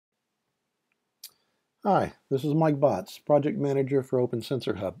Hi, this is Mike Botts, Project Manager for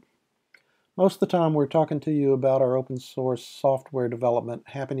OpenSensorHub. Most of the time we're talking to you about our open source software development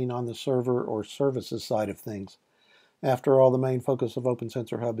happening on the server or services side of things. After all, the main focus of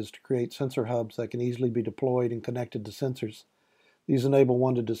OpenSensorHub is to create sensor hubs that can easily be deployed and connected to sensors. These enable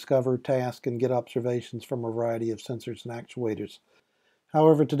one to discover, task, and get observations from a variety of sensors and actuators.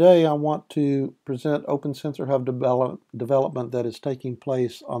 However, today I want to present OpenSensorHub development that is taking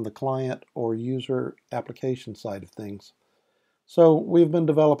place on the client or user application side of things. So we've been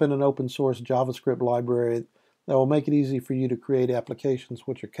developing an open source JavaScript library that will make it easy for you to create applications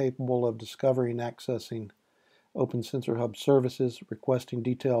which are capable of discovering and accessing OpenSensorHub services, requesting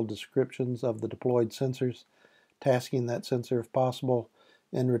detailed descriptions of the deployed sensors, tasking that sensor if possible,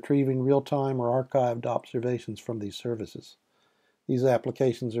 and retrieving real-time or archived observations from these services. These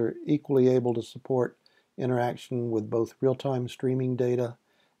applications are equally able to support interaction with both real-time streaming data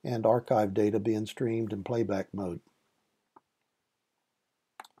and archive data being streamed in playback mode.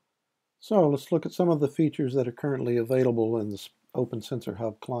 So let's look at some of the features that are currently available in this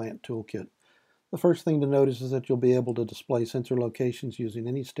OpenSensorHub Client Toolkit. The first thing to notice is that you'll be able to display sensor locations using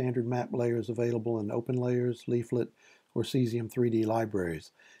any standard map layers available in OpenLayers, Leaflet, or Cesium 3D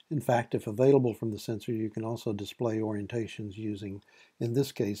libraries. In fact, if available from the sensor, you can also display orientations using, in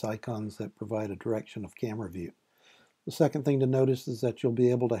this case, icons that provide a direction of camera view. The second thing to notice is that you'll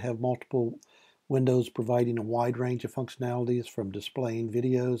be able to have multiple windows providing a wide range of functionalities, from displaying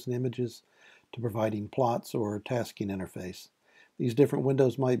videos and images to providing plots or a tasking interface. These different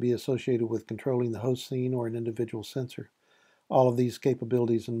windows might be associated with controlling the host scene or an individual sensor. All of these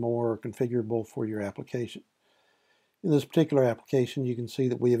capabilities and more are configurable for your application. In this particular application, you can see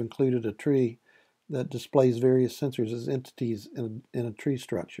that we have included a tree that displays various sensors as entities in a tree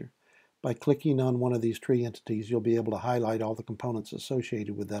structure. By clicking on one of these tree entities, you'll be able to highlight all the components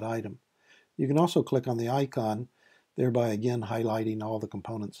associated with that item. You can also click on the icon, thereby again highlighting all the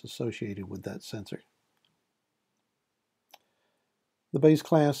components associated with that sensor. The base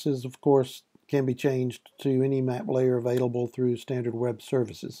classes, of course, can be changed to any map layer available through standard web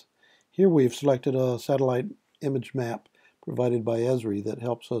services. Here we've selected a satellite image map provided by Esri that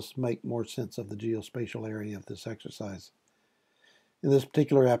helps us make more sense of the geospatial area of this exercise. In this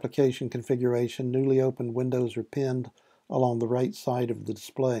particular application configuration, newly opened windows are pinned along the right side of the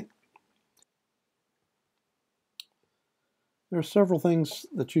display. There are several things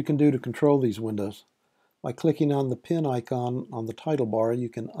that you can do to control these windows. By clicking on the pin icon on the title bar, you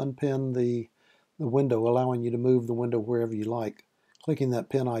can unpin the window, allowing you to move the window wherever you like. Clicking that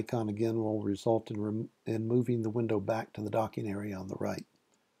pin icon again will result in moving the window back to the docking area on the right.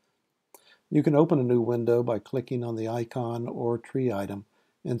 You can open a new window by clicking on the icon or tree item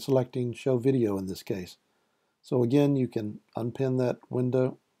and selecting Show Video in this case. So again, you can unpin that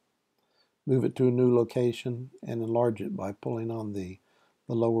window, move it to a new location, and enlarge it by pulling on the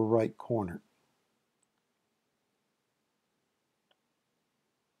lower right corner.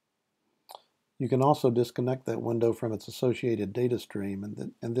 You can also disconnect that window from its associated data stream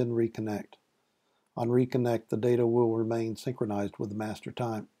and then reconnect. On reconnect, the data will remain synchronized with the master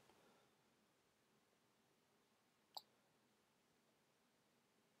time.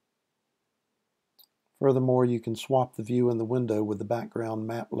 Furthermore, you can swap the view in the window with the background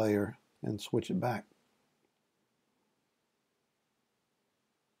map layer and switch it back.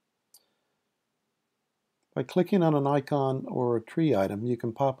 By clicking on an icon or a tree item, you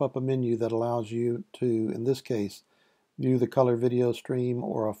can pop up a menu that allows you to, in this case, view the color video stream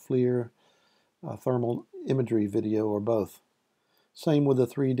or a FLIR thermal imagery video, or both. Same with the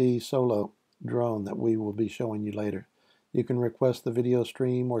 3D solo drone that we will be showing you later. You can request the video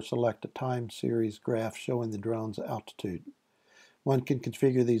stream or select a time series graph showing the drone's altitude. One can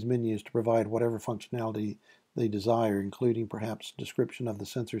configure these menus to provide whatever functionality they desire, including perhaps description of the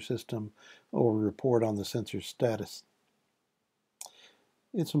sensor system or a report on the sensor's status.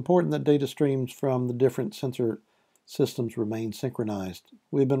 It's important that data streams from the different sensor systems remain synchronized.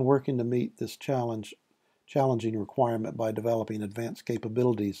 We've been working to meet this challenging requirement by developing advanced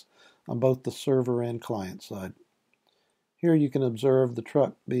capabilities on both the server and client side. Here you can observe the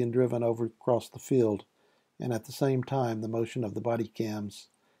truck being driven over across the field, and at the same time the motion of the body cams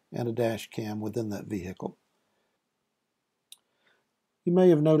and a dash cam within that vehicle. You may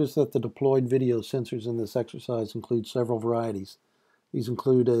have noticed that the deployed video sensors in this exercise include several varieties. These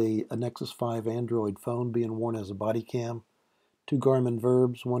include a Nexus 5 Android phone being worn as a body cam, two Garmin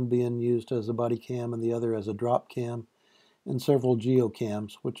Verbs, one being used as a body cam and the other as a drop cam, and several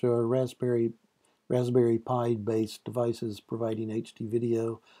geocams, which are Raspberry Pi based devices providing HD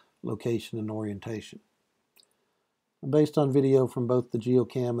video, location, and orientation. Based on video from both the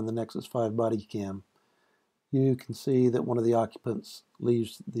geocam and the Nexus 5 body cam, You can see that one of the occupants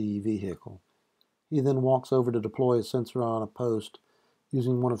leaves the vehicle. He then walks over to deploy a sensor on a post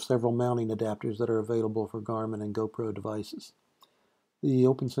using one of several mounting adapters that are available for Garmin and GoPro devices. The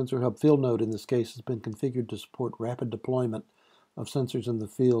OpenSensorHub field node in this case has been configured to support rapid deployment of sensors in the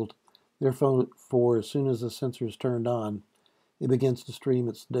field. Therefore, as soon as the sensor is turned on, it begins to stream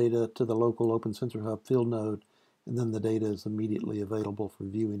its data to the local OpenSensorHub field node, and then the data is immediately available for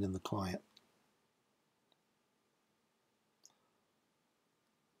viewing in the client.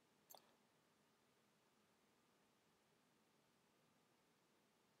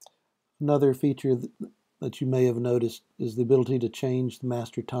 Another feature that you may have noticed is the ability to change the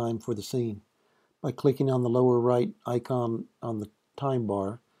master time for the scene. By clicking on the lower right icon on the time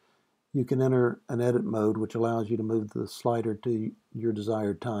bar, you can enter an edit mode, which allows you to move the slider to your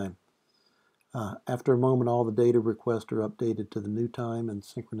desired time. After a moment, all the data requests are updated to the new time and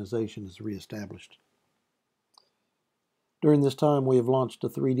synchronization is reestablished. During this time, we have launched a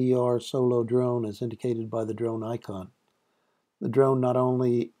 3DR solo drone as indicated by the drone icon. The drone not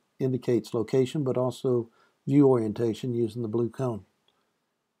only indicates location, but also view orientation using the blue cone.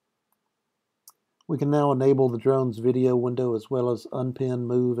 We can now enable the drone's video window as well as unpin,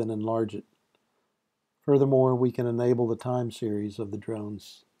 move, and enlarge it. Furthermore, we can enable the time series of the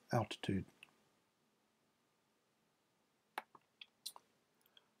drone's altitude.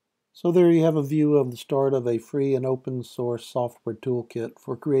 So there you have a view of the start of a free and open source software toolkit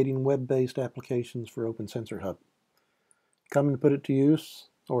for creating web-based applications for OpenSensorHub. Come and put it to use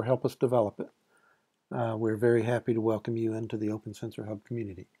or help us develop it. We're very happy to welcome you into the OpenSensorHub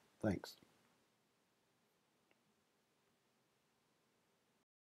community. Thanks.